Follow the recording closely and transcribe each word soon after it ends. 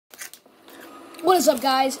What is up,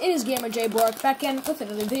 guys? It is Gamer J Bork back in with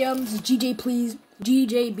another video. This is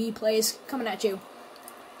GJB Plays coming at you.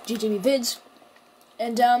 GJB Vids.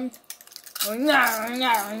 And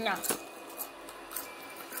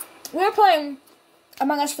we're playing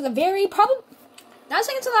Among Us for the very not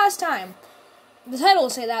saying it's the last time. The title will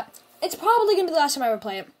say that. It's probably gonna be the last time I ever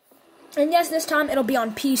play it. And yes, this time it'll be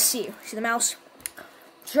on PC. See the mouse?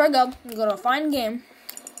 So here I go. I'm gonna go to Find Game.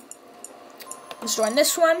 Let's join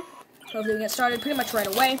this one. Hopefully we get started pretty much right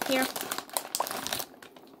away here.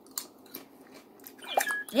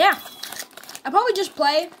 Yeah. I'll probably just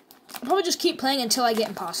keep playing until I get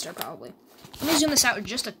imposter, probably. Let me zoom this out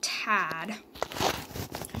just a tad.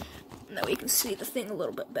 That way you can see the thing a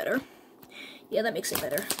little bit better. Yeah, that makes it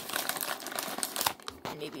better.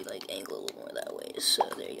 And maybe, like, angle a little more that way. So,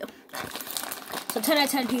 there you go. So, 10 out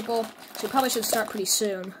of 10 people. So, we probably should start pretty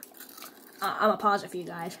soon. I'm gonna pause it for you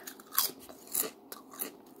guys.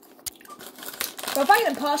 So if I get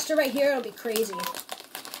an imposter right here, it'll be crazy.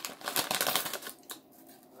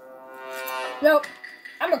 Nope.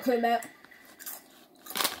 I'm a crewmate.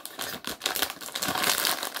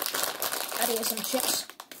 I need some chips.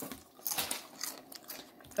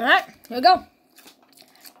 Alright, here we go.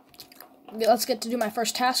 Let's get to do my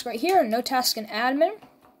first task right here. No task in admin.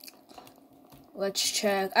 Let's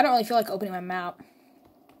check. I don't really feel like opening my map.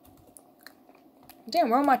 Damn,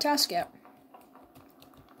 where are my tasks at?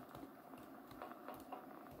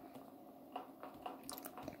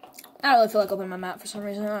 I don't really feel like opening my map for some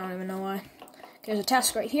reason. I don't even know why. Okay, there's a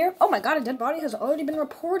task right here. Oh my god, a dead body has already been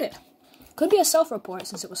reported. Could be a self-report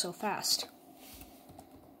since it was so fast.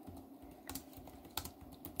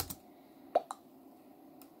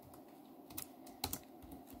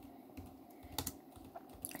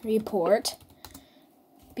 Report.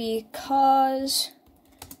 Because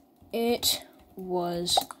it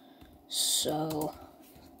was so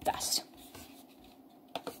fast.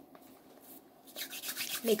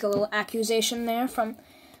 Make a little accusation there from,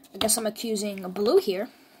 I guess I'm accusing Blue here.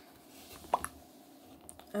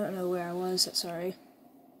 I don't know where I was, sorry.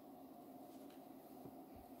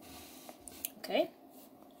 Okay.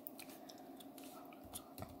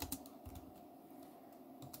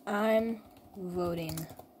 I'm voting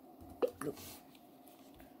Blue.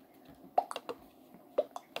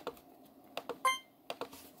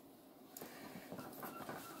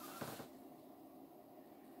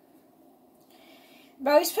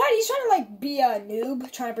 Bro, he's trying to, like, be a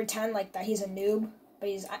noob, trying to pretend, like, that he's a noob, but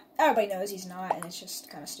everybody knows he's not, and it's just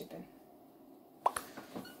kind of stupid.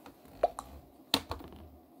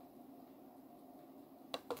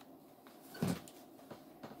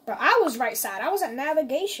 Bro, I was right side. I was at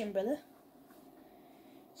navigation, brother.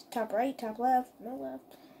 Top right, top left, no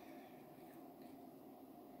left.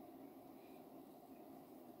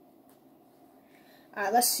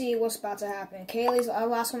 Alright, let's see what's about to happen. Kaylee's the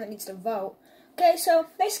last one that needs to vote. Okay, so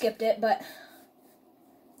they skipped it, but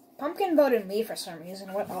Pumpkin voted me for some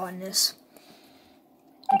reason. What oddness.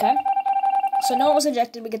 Okay. So no one was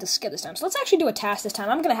ejected. We get to skip this time. So let's actually do a task this time.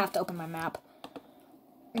 I'm going to have to open my map.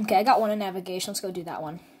 Okay, I got one in navigation. Let's go do that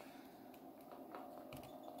one.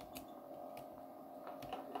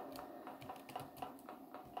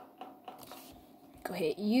 Go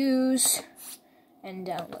hit use and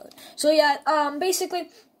download. So yeah, basically,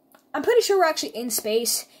 I'm pretty sure we're actually in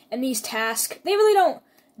space. And these tasks, they really don't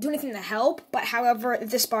do anything to help, but however,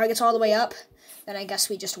 if this bar gets all the way up, then I guess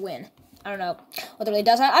we just win. I don't know what it really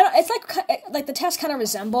does. I don't. It's like the tasks kind of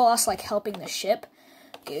resemble us, like helping the ship.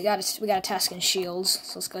 Okay, we got a task in shields,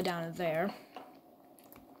 so let's go down there.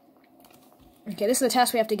 Okay, this is the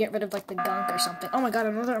task we have to get rid of, like, the gunk or something. Oh my god,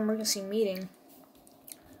 another emergency meeting.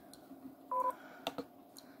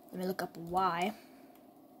 Let me look up why.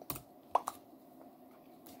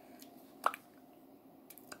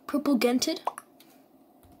 Purple Gented.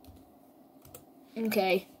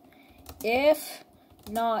 Okay. If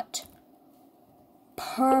not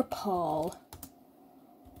purple,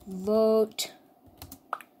 vote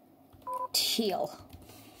teal.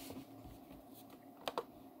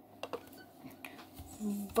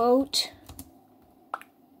 Vote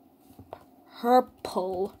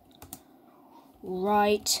purple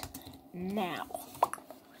right now.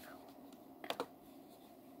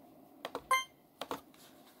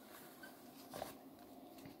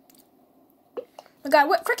 Oh god,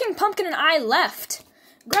 what freaking Pumpkin and I left.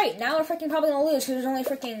 Great, now we're freaking probably gonna lose because there's only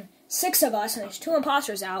freaking 6 of us and there's 2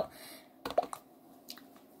 imposters out.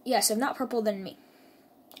 Yes, if not purple, then me.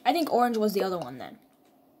 I think orange was the other one then.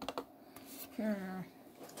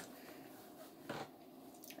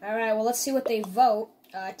 Alright, well, let's see what they vote.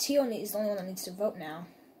 Teal is the only one that needs to vote now.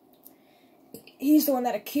 He's the one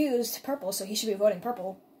that accused purple, so he should be voting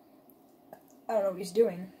purple. I don't know what he's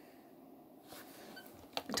doing.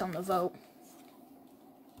 Tell him to vote.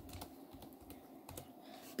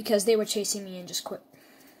 Because they were chasing me and just quit.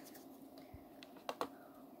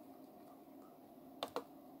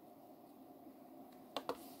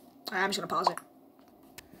 Alright, I'm just gonna pause it.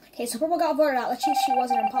 Okay, so Purple got voted out. Let's see if she was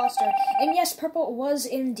an imposter. And yes, Purple was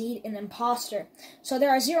indeed an imposter. So there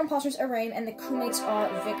are 0 imposters arraigned, and the crewmates are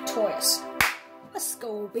victorious. Let's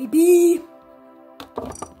go, baby!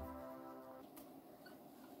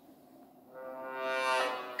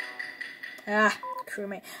 Ah,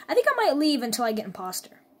 crewmate. I think I might leave until I get imposter.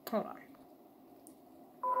 Hold on.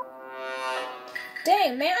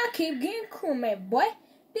 Dang, man, I keep getting crewmate, boy.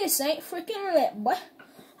 This ain't freaking lit, boy.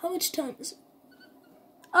 How much time is it?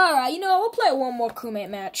 Alright, you know, we'll play one more crewmate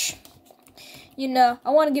match. You know, I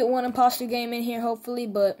want to get one imposter game in here, hopefully,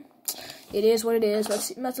 but it is what it is.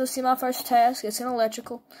 Let's see my first task. It's in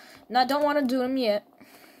electrical. Don't want to do them yet.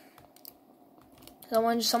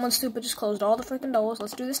 Someone stupid just closed all the freaking doors.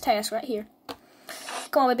 Let's do this task right here.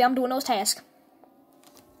 Come on, baby, I'm doing those tasks.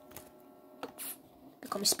 They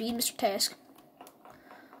call me Speed Mr. Task.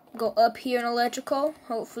 Go up here in electrical.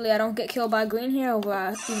 Hopefully I don't get killed by green here. Or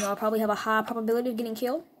I'll probably have a high probability of getting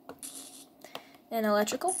killed. In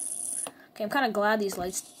electrical. Okay, I'm kind of glad these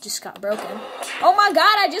lights just got broken. Oh my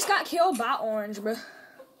god, I just got killed by orange, bro.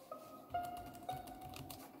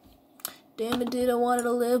 Damn it, dude, I wanted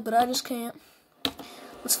to live, but I just can't.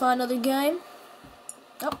 Let's find another game.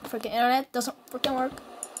 Oh, freaking internet doesn't freaking work.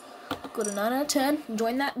 Go to 9 out of 10.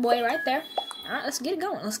 Join that boy right there. Alright, let's get it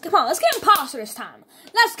going. Let's get imposter this time.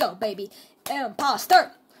 Let's go, baby.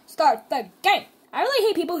 Imposter. Start the game. I really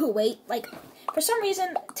hate people who wait. Like, for some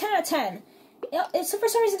reason, 10 out of 10. For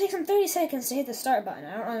some reason, it takes them 30 seconds to hit the start button.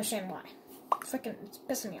 I don't understand why. Freaking, it's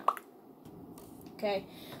pissing me off. Okay.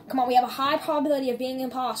 Come on, we have a high probability of being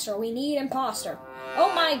imposter. We need imposter.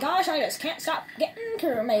 Oh my gosh, I just can't stop getting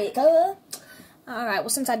crewmate. Alright, well,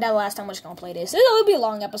 since I died last time, we're just gonna play this. It'll be a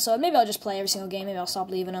long episode. Maybe I'll just play every single game. Maybe I'll stop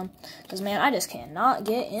leaving them. Because, man, I just cannot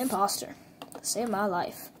get imposter. Save my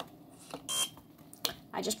life.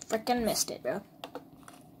 I just freaking missed it, bro.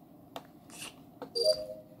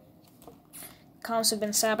 Comms have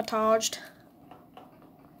been sabotaged.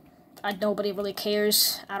 Nobody really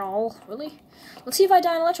cares at all, really. Let's see if I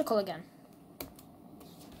die in electrical again.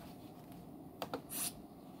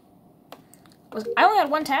 I only had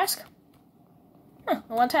one task?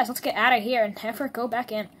 One task. Let's get out of here and never go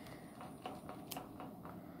back in.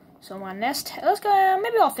 So my next... Let's go...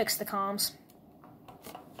 Maybe I'll fix the comms.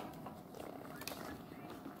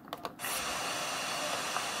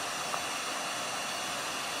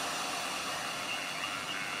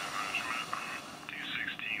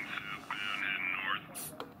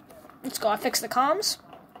 Let's go. I fixed the comms.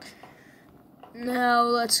 Now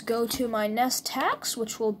let's go to my next task,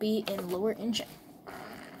 which will be in lower engine.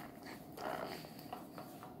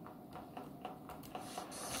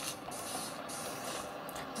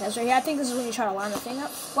 That's right here. I think this is when you try to line the thing up.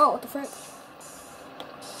 Whoa, what the frick?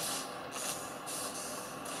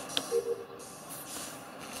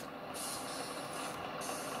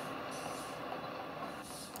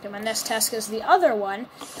 Okay, my next task is the other one.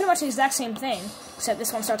 Pretty much the exact same thing, except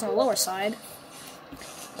this one starts on the lower side.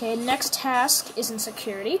 Okay, next task is in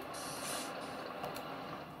security.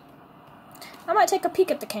 I might take a peek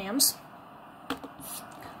at the cams.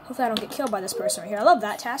 Hopefully I don't get killed by this person right here. I love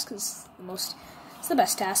that task. It's the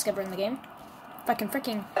best task ever in the game. If I can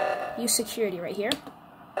freaking use security right here.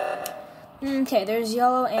 Okay, there's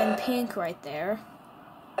yellow and pink right there.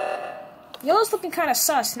 Yellow's looking kind of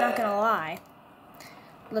sus, not gonna lie.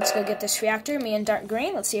 Let's go get this reactor, me and dark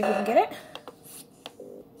green. Let's see if we can get it.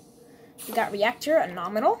 We got reactor, a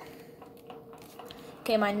nominal.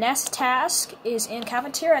 Okay, my next task is in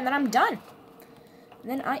cafeteria, and then I'm done.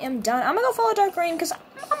 And then I am done. I'm gonna go follow dark green, because I'm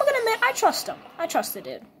gonna admit, I trust him. I trust the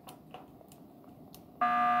dude.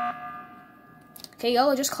 Okay,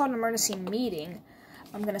 yellow just called an emergency meeting.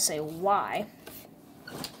 I'm gonna say why.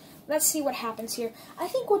 Let's see what happens here. I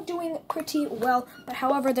think we're doing pretty well, but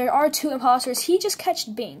however, there are 2 imposters. He just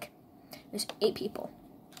catched Bink. There's 8 people.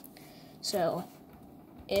 So,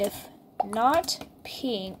 if not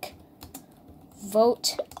pink,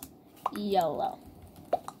 vote yellow.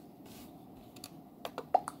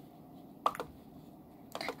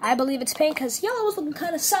 I believe it's pink because yellow was looking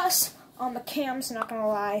kind of sus on the cams, not gonna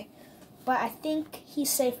lie. But I think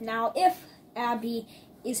he's safe now if Abby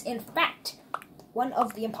is in fact one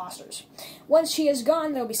of the imposters. Once she is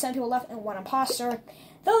gone, there will be 7 people left and 1 imposter.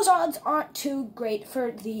 Those odds aren't too great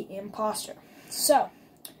for the imposter. So,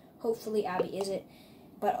 hopefully Abby is it.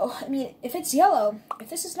 But, oh, I mean, if it's yellow, if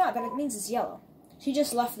this is not, then it means it's yellow. She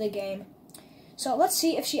just left the game. So let's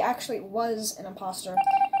see if she actually was an imposter.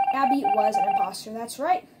 Abby was an imposter. That's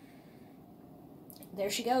right. There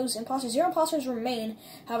she goes. Imposter. 0 imposters remain.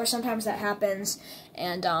 However, sometimes that happens,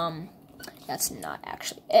 and that's not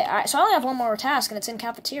actually it. All right, so I only have one more task, and it's in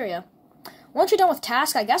cafeteria. Once you're done with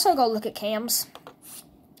task, I guess I'll go look at cams.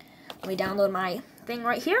 Let me download my thing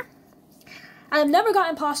right here. I've never got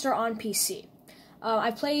imposter on PC. I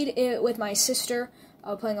played it with my sister,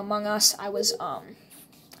 playing Among Us. I was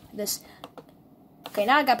this. Okay,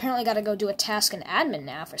 now apparently got to go do a task in admin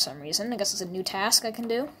now for some reason. I guess it's a new task I can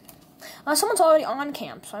do. Someone's already on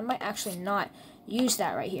cam, so I might actually not use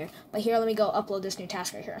that right here. But here, let me go upload this new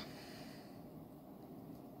task right here.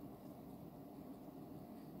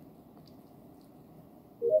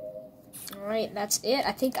 Alright, that's it.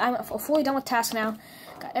 I think I'm fully done with task now.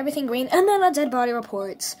 Got everything green, and then a dead body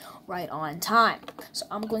reports right on time. So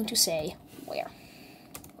I'm going to say where.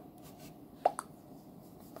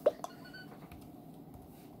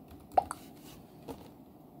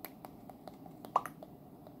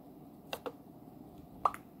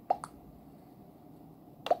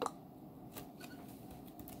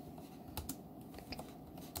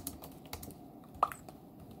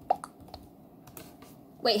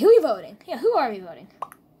 Wait, who are you voting? Yeah, who are we voting?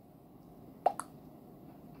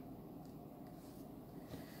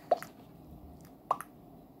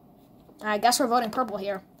 I guess we're voting purple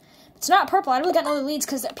here. If it's not purple, I really got no other leads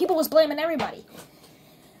because people was blaming everybody.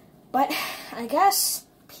 But I guess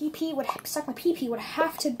PP would suck my PP would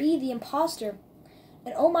have to be the imposter.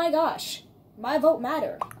 And oh my gosh, my vote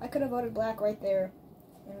mattered. I could have voted black right there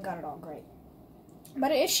and got it all great.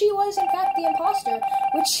 But if she was in fact the imposter,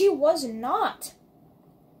 which she was not,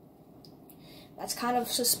 that's kind of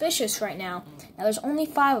suspicious right now. Now there's only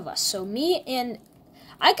 5 of us, so me and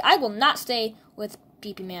I will not stay with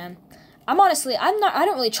PP Man. I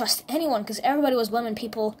don't really trust anyone because everybody was blaming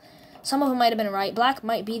people. Some of them might have been right. Black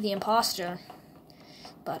might be the imposter,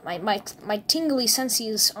 but my tingly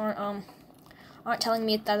senses aren't telling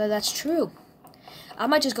me that that's true. I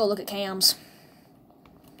might just go look at cams.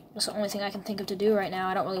 That's the only thing I can think of to do right now.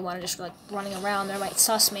 I don't really want to just like running around. They might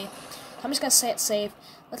sus me. So I'm just gonna say it safe.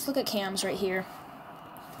 Let's look at cams right here.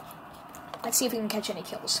 Let's see if we can catch any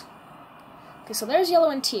kills. Okay, so there's yellow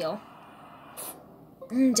and teal.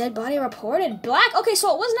 Dead body reported. Black? Okay,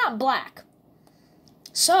 so it was not black.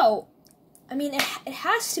 So, I mean, it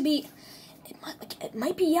has to be... It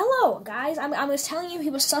might be yellow, guys. I was telling you he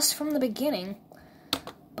was sus from the beginning.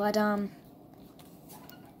 But,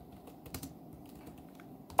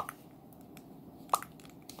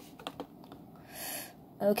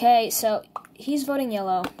 okay, so he's voting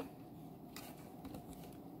yellow.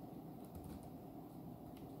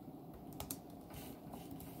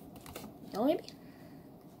 Yellow, maybe?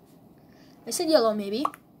 I said yellow, maybe.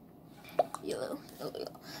 Yellow.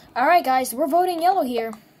 Alright, guys, we're voting yellow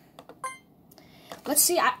here. Let's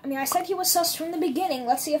see. I mean, I said he was sus from the beginning.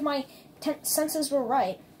 Let's see if my senses were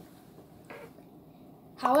right.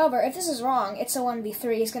 However, if this is wrong, it's a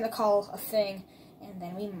 1v3. He's going to call a thing, and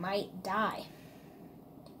then we might die.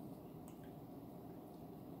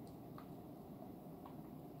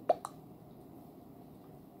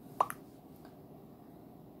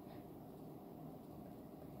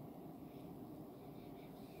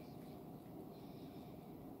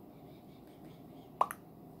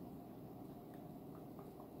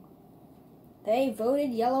 They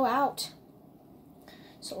voted yellow out.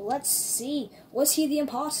 So let's see. Was he the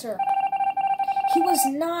imposter? He was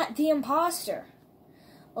not the imposter.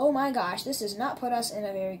 Oh my gosh, this does not put us in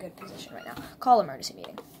a very good position right now. Call an emergency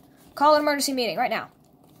meeting. Call an emergency meeting right now.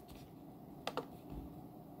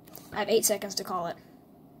 I have 8 seconds to call it.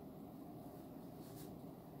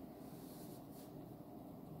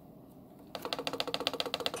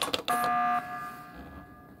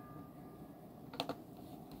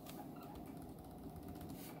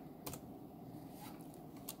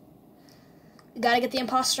 Gotta get the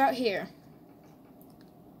imposter out here.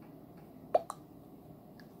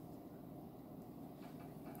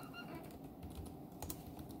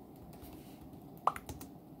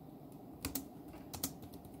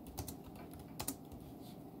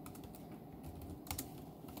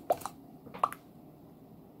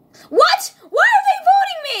 What? Why are they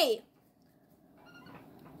voting me?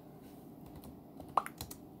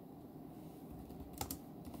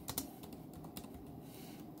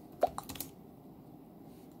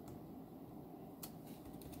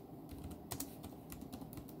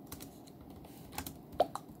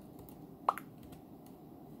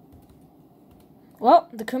 Well,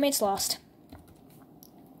 the crewmates lost.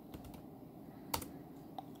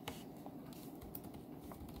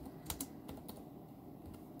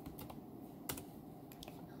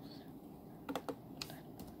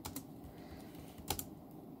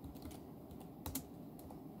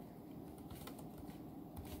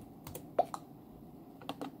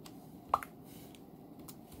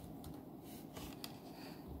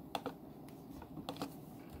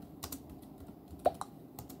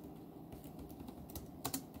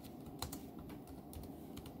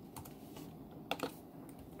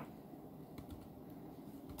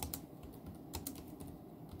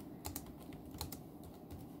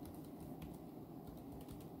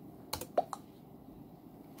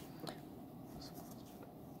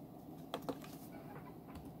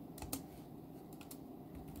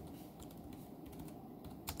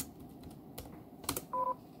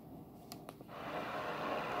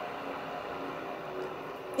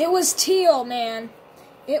 It was teal, man.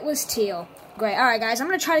 It was teal. Great. Alright, guys. I'm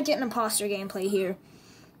going to try to get an imposter gameplay here.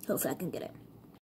 Hopefully I can get it.